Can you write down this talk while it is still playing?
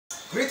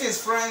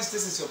Greetings friends,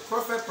 this is your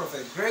Prophet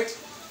Great.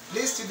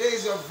 Please, today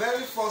is your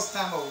very first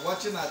time of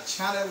watching our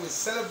channel. We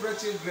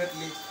celebrate you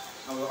greatly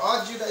and we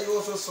urge you that you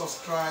also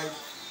subscribe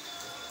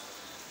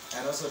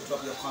and also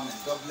drop your comment.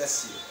 God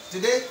bless you.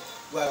 Today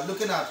we are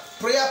looking at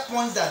prayer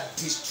points that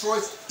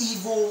destroys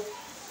evil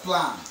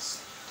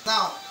plans.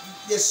 Now,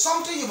 there's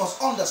something you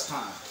must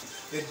understand.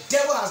 The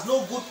devil has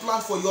no good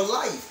plan for your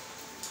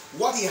life.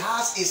 What he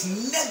has is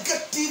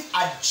negative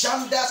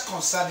agendas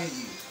concerning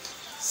you.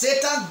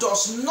 Satan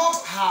does not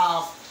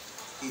have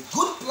a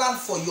good plan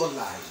for your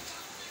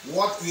life.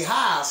 What he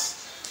has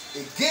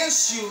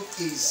against you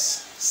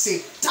is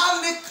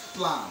satanic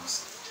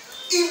plans,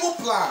 evil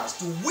plans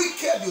to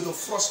weaken you, to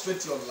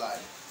frustrate your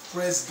life.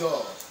 Praise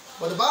God.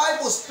 But the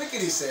Bible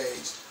speaking, it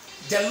says,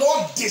 the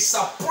Lord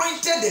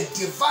disappointed the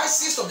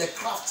devices of the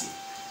crafty,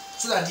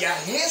 so that their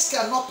hands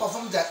cannot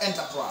perform their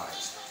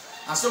enterprise.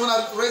 And so when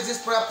I raise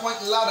this prayer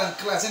point loud and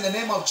clear, in the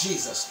name of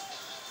Jesus,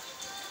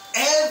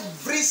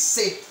 every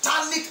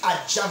satanic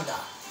agenda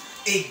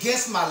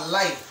against my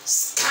life,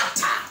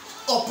 scatter.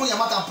 Open your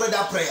mouth and pray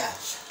that prayer.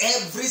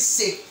 Every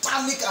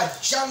satanic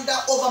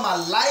agenda over my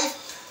life,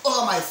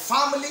 over my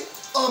family,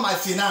 over my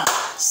finance,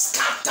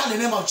 scatter in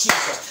the name of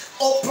Jesus.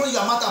 Open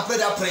your mouth and pray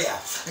that prayer.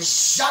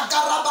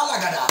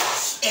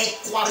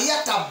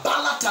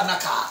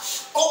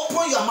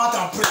 Open your mouth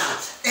and pray.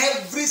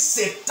 Every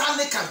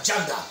satanic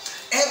agenda,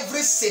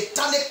 every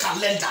satanic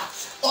calendar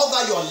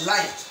over your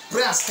life,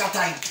 pray and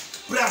scatter it.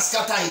 Pray and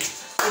scatter it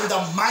in the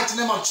mighty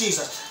name of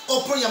Jesus.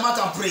 Open your mouth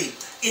and pray.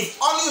 If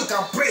only you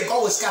can pray,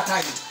 God will scatter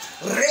it.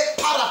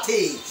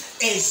 Reparate,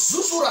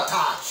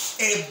 ezuzurata,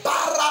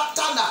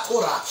 ebarata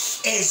nakora,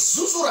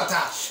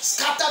 ezuzurata.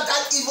 Scatter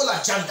that evil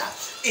agenda.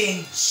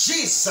 In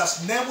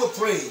Jesus' name we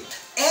pray.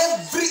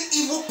 Every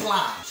evil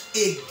plan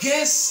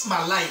against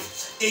my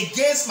life,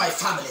 against my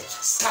family,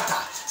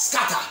 scatter,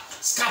 scatter,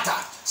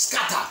 scatter,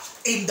 scatter.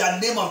 In the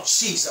name of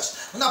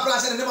Jesus. Now, pray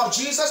in the name of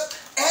Jesus.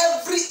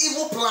 Every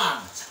evil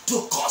plan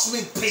to cause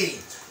me pain,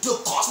 to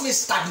cause me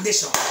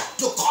stagnation,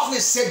 to cause me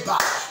setback,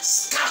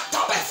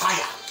 scatter by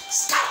fire,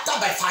 scatter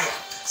by fire,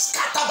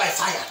 scatter by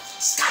fire,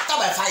 scatter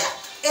by fire.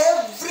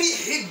 Every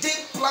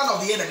hidden plan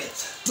of the enemy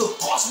to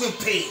cause me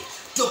pain,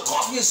 to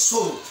cause me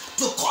sorrow,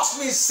 to cause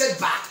me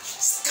setback,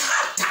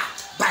 scatter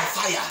by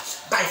fire,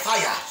 by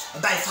fire,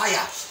 by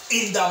fire.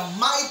 In the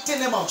mighty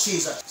name of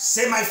Jesus.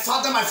 Say, my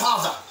Father,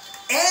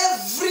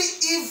 every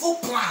evil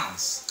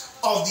plans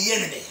of the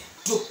enemy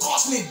to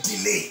cause me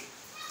delay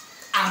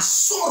and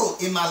sorrow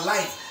in my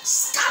life,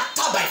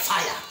 scatter by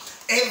fire.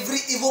 Every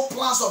evil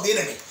plans of the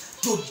enemy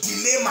to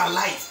delay my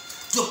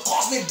life, to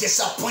cause me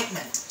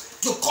disappointment,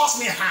 to cause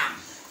me harm,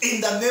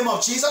 in the name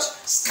of Jesus,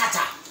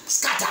 scatter,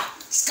 scatter,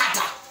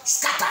 scatter,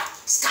 scatter,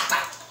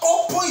 scatter.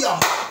 Open your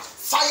mouth,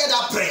 fire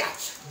that prayer.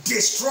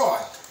 Destroy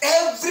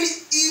every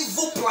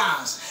evil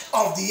plans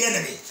of the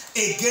enemy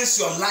against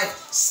your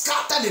life,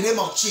 scatter in the name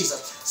of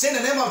Jesus. Say in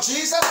the name of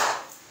Jesus,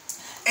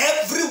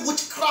 every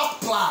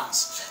witchcraft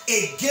plans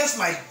against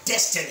my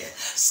destiny,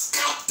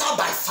 scatter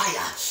by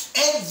fire.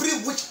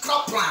 Every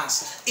witchcraft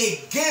plans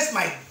against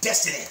my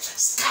destiny,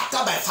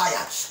 scatter by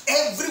fire.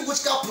 Every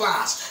witchcraft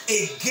plans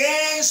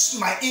against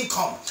my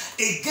income,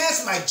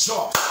 against my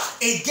job,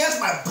 against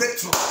my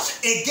breakthrough,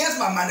 against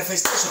my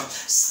manifestation,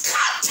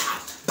 scatter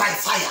by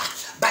fire,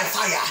 by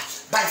fire,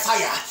 by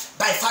fire,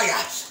 by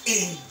fire.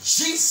 In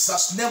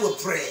Jesus' name we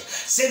pray.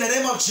 Say in the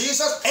name of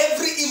Jesus,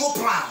 every evil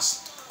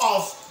plans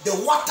of the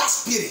water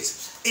spirit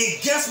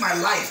against my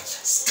life,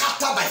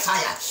 scatter by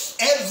fire.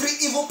 Every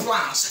evil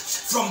plans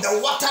from the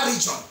water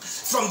region,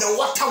 from the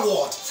water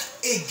world,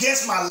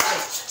 against my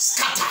life,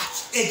 scatter.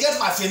 Against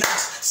my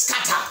finance,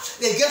 scatter.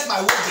 Against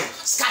my wedding,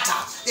 scatter.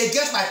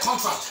 Against my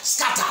contract,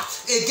 scatter.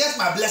 Against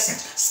my blessing,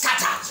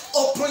 scatter.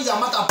 Open your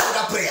mouth and pray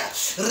that prayer.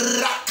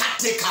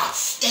 Rakateka,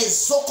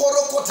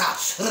 ezokorokota,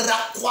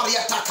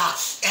 rakwariataka,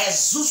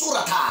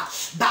 ezuzurata,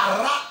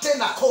 barate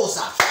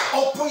nakosa.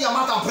 Open your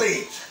mouth and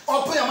pray.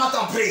 Open your mouth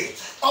and pray.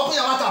 Open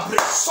your mouth and pray.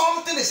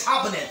 Something is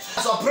happening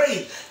as I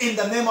pray in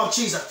the name of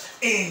Jesus.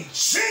 In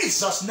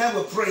Jesus' name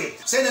we pray.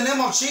 Say in the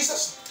name of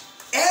Jesus.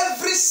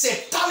 Every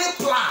satanic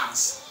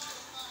plans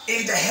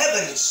in the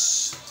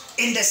heavens,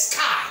 in the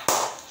sky,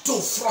 to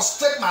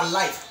frustrate my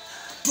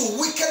life, to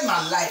weaken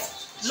my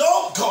life,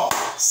 Lord God,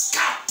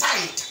 scatter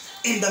it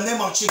in the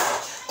name of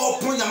Jesus.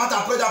 Open your mouth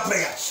and pray that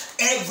prayer.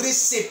 Every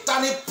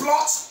satanic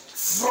plot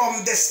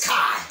from the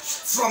sky,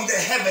 from the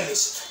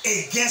heavens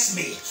against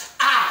me,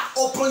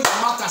 open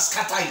your mouth and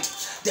scatter it.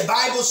 The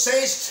Bible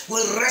says we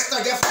rest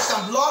against flesh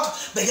and blood,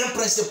 against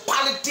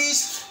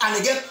principalities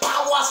and against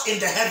powers in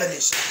the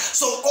heavens.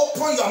 So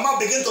open your mouth,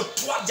 begin to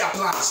thwart their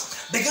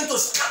plans, begin to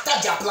scatter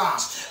their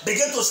plans,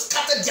 begin to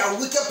scatter their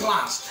wicked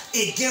plans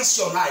against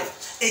your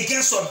life,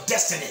 against your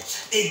destiny,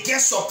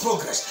 against your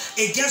progress,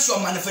 against your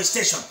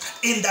manifestation,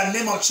 in the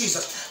name of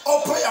Jesus.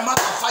 Open your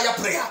mouth and fire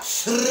prayer.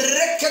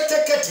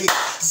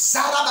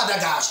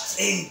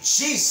 In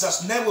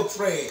Jesus' name we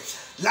pray.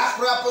 Last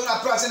prayer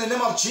in the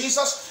name of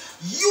Jesus.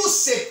 Use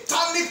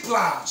satanic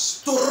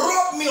plans to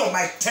rob me of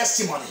my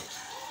testimony.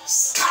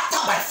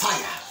 Scatter by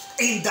fire.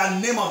 in the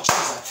name of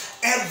Jesus.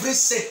 Every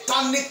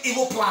satanic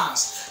evil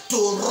plans to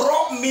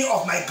rob me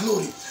of my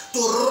glory, to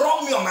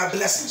rob me of my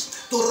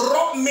blessings, to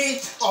rob me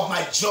of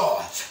my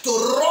joy, to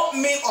rob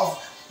me of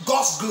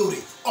God's glory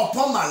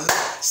upon my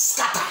life,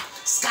 scatter,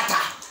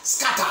 scatter,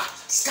 scatter,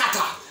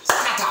 scatter,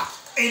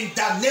 scatter in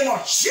the name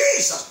of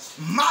Jesus.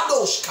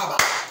 Madosh Kaba,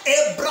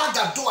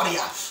 Ebraga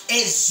Doria,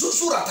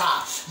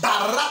 Ezuzurata,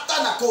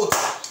 Barata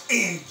Nakota,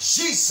 in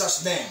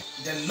Jesus' name.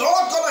 The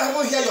Lord God of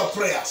heaven hear your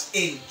prayers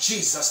in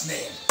Jesus'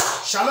 name.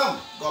 Shalom.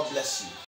 God bless you.